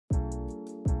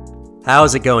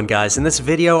How's it going, guys? In this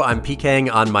video, I'm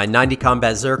PKing on my 90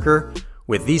 combat Zerker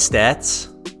with these stats.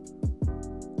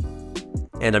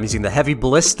 And I'm using the heavy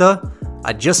Ballista.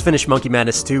 I just finished Monkey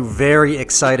Madness 2, very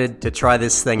excited to try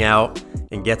this thing out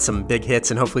and get some big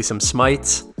hits and hopefully some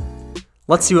smites.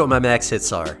 Let's see what my max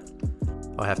hits are.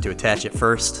 I'll have to attach it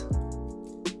first.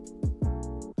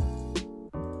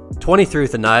 23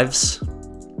 with the knives.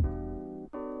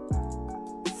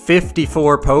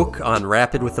 54 poke on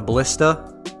rapid with the Ballista.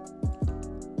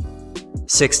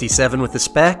 67 with the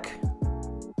spec,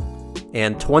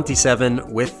 and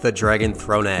 27 with the dragon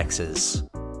thrown axes.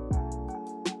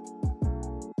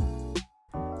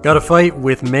 Got a fight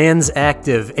with Man's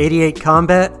Active 88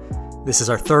 combat. This is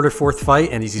our third or fourth fight,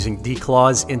 and he's using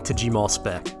D-Claws into Gmaul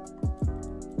spec.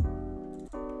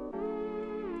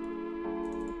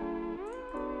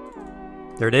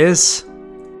 There it is.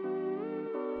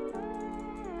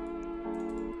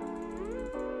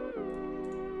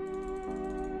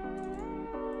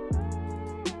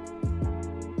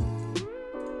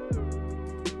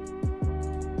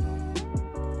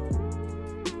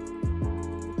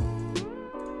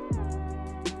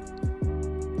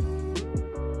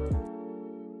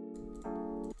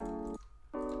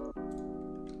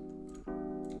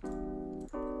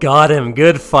 Got him,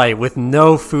 good fight with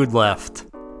no food left.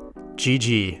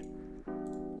 GG.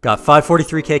 Got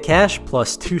 543k cash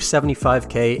plus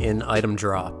 275k in item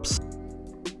drops.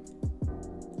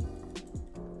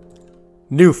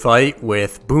 New fight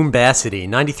with Boombacity,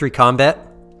 93 combat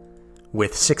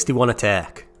with 61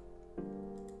 attack.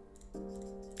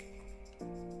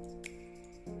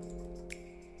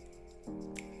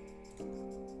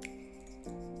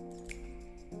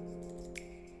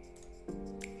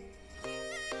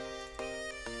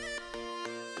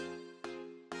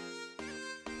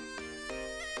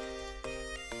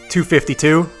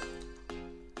 $252.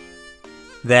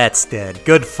 That's dead.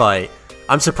 Good fight.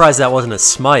 I'm surprised that wasn't a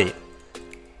smite.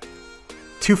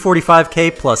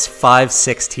 245k plus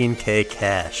 516k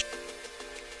cash.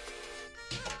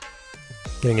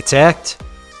 Getting attacked.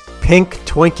 Pink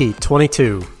Twinkie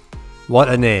 22. What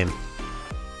a name.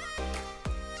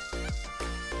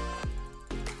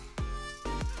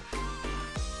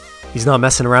 He's not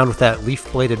messing around with that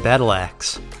leaf-bladed battle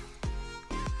axe.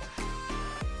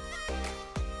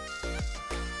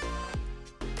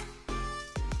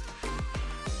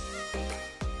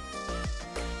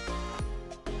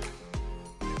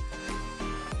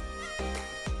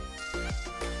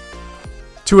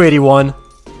 $281.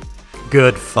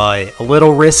 Good fight. A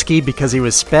little risky because he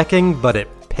was speccing, but it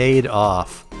paid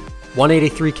off.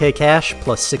 183k cash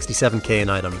plus 67k in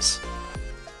items.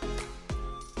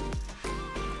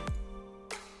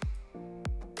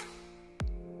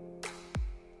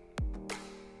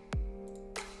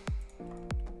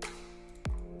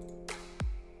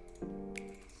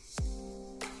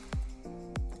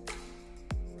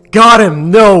 Got him!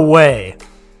 No way!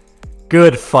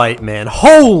 Good fight, man.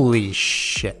 Holy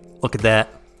shit. Look at that.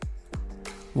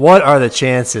 What are the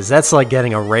chances? That's like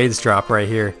getting a raids drop right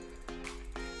here.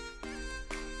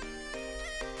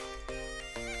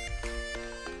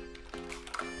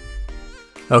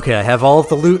 Okay, I have all of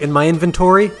the loot in my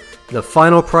inventory. The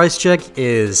final price check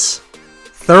is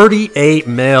 38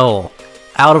 mil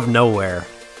out of nowhere.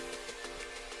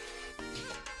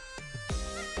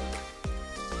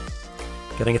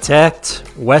 Getting attacked.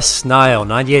 West Nile,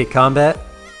 98 combat.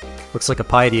 Looks like a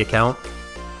piety account.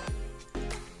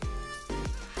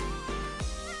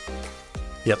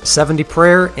 Yep, 70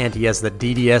 prayer, and he has the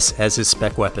DDS as his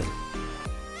spec weapon.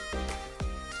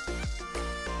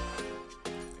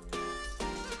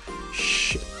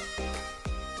 Shit.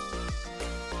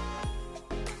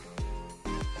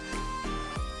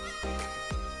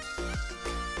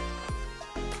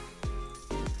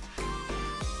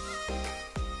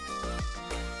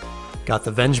 Got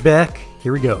the Venge back.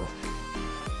 Here we go.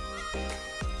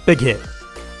 Big hit.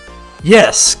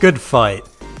 Yes, good fight.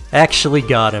 Actually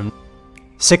got him.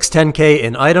 610k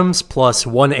in items plus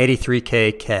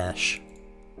 183k cash.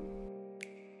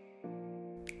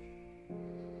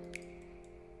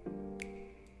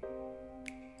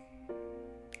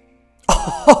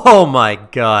 Oh my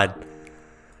god.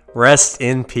 Rest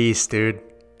in peace, dude.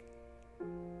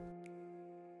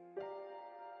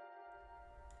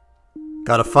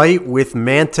 Got a fight with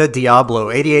Manta Diablo,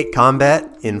 88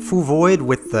 combat in Fu Void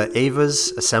with the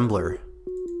Ava's Assembler.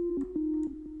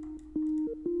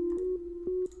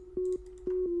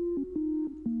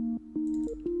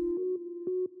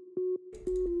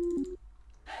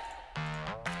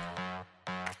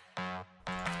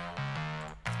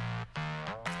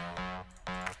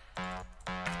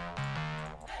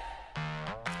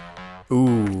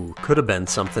 Ooh, could have been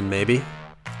something maybe.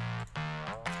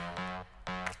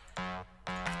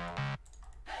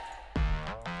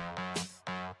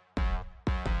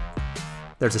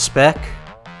 There's a spec.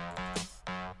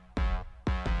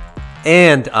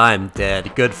 And I'm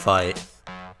dead. Good fight.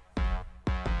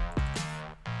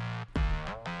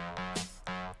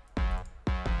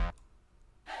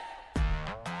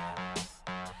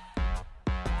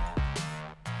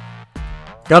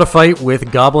 Got a fight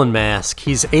with Goblin Mask.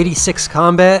 He's 86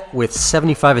 combat with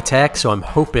 75 attack, so I'm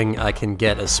hoping I can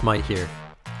get a smite here.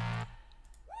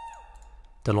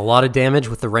 Done a lot of damage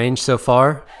with the range so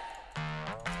far.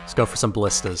 Let's go for some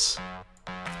ballistas.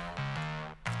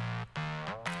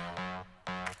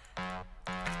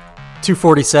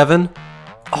 $247.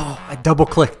 Oh, I double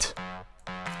clicked.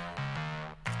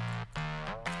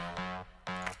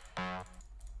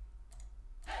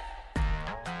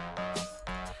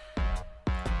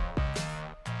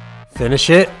 Finish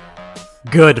it.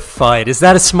 Good fight. Is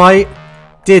that a smite?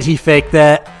 Did he fake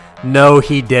that? No,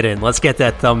 he didn't. Let's get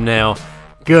that thumbnail.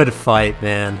 Good fight,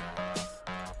 man.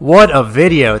 What a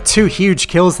video. 2 huge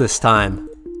kills this time.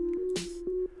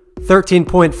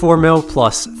 13.4 mil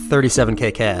plus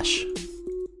 37k cash.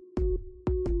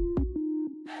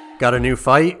 Got a new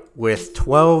fight with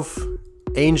 12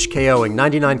 Ange KOing,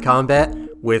 99 combat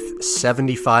with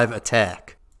 75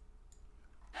 attack.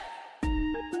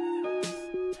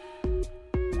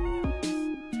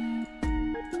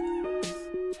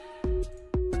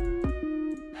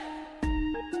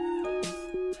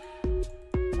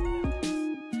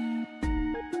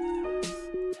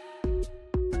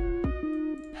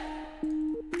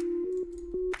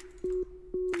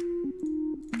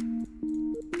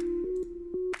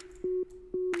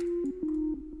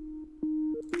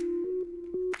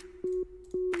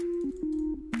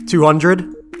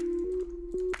 $200.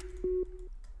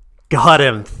 Got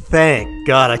him. Thank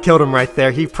God. I killed him right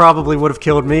there. He probably would have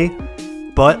killed me,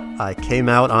 but I came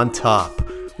out on top.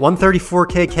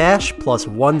 134k cash plus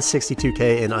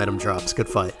 162k in item drops. Good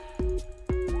fight.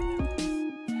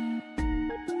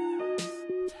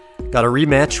 Got a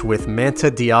rematch with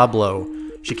Manta Diablo.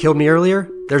 She killed me earlier.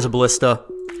 There's a Ballista.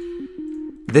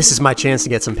 This is my chance to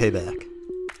get some payback.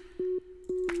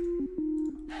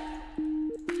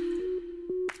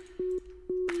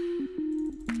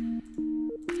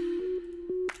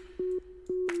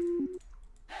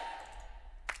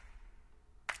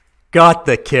 Got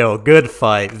the kill. Good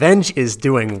fight. Venge is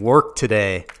doing work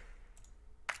today.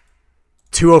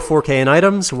 204k in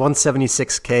items,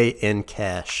 176k in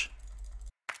cash.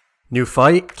 New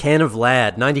fight, Can of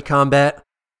Lad, 90 combat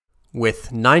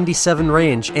with 97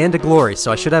 range and a glory, so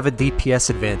I should have a DPS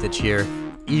advantage here,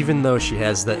 even though she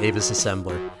has the Avis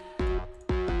Assembler.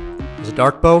 There's a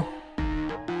dark bow.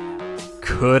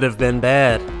 Could have been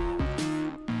bad.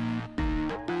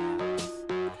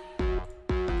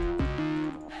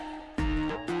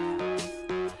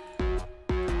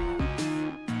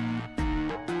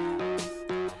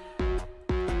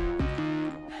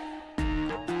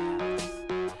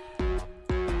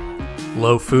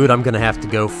 Low food, I'm gonna have to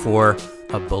go for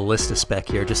a Ballista spec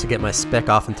here just to get my spec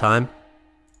off in time.